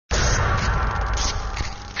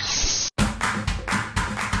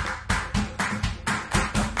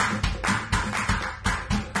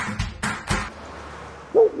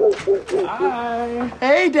Hi.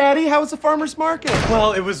 Hey, Daddy, how was the farmer's market?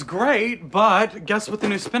 Well, it was great, but guess what the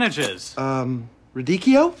new spinach is?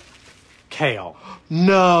 Radicchio? Kale.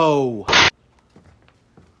 No.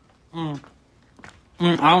 I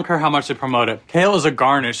don't care how much they promote it. Kale is a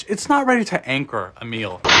garnish. It's not ready to anchor a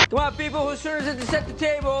meal. Come on, people, whose turn is it to set the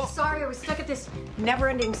table? Sorry, I was stuck at this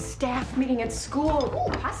never-ending staff meeting at school.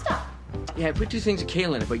 Ooh, pasta. Yeah, I put 2 things of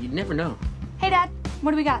kale in it, but you'd never know. Hey, Dad,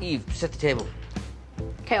 what do we got? Eve, set the table.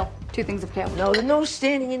 Kale. 2 things of kale. No, there's no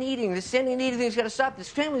standing and eating. The standing and eating thing's got to stop. This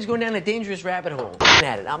family's going down a dangerous rabbit hole.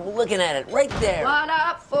 I'm looking at it right there. What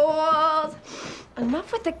up, fools?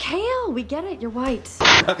 Enough with the kale. We get it. You're white.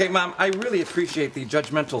 Okay, Mom, I really appreciate the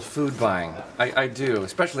judgmental food buying. I do,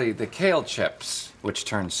 especially the kale chips, which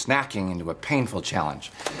turn snacking into a painful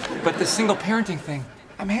challenge. But the single parenting thing,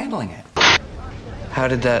 I'm handling it. How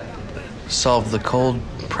did that solve the cold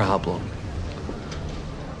problem?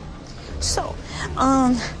 So,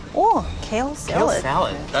 kale salad.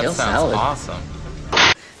 That Kale sounds salad. awesome.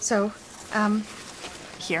 So,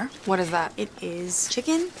 here. What is that? It is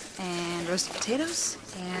chicken and roasted potatoes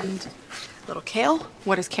and a little kale.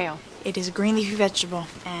 What is kale? It is a green leafy vegetable,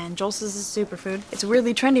 and Joel says it's a superfood. It's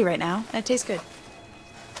weirdly trendy right now, and it tastes good.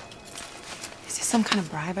 Is this some kind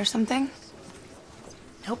of bribe or something?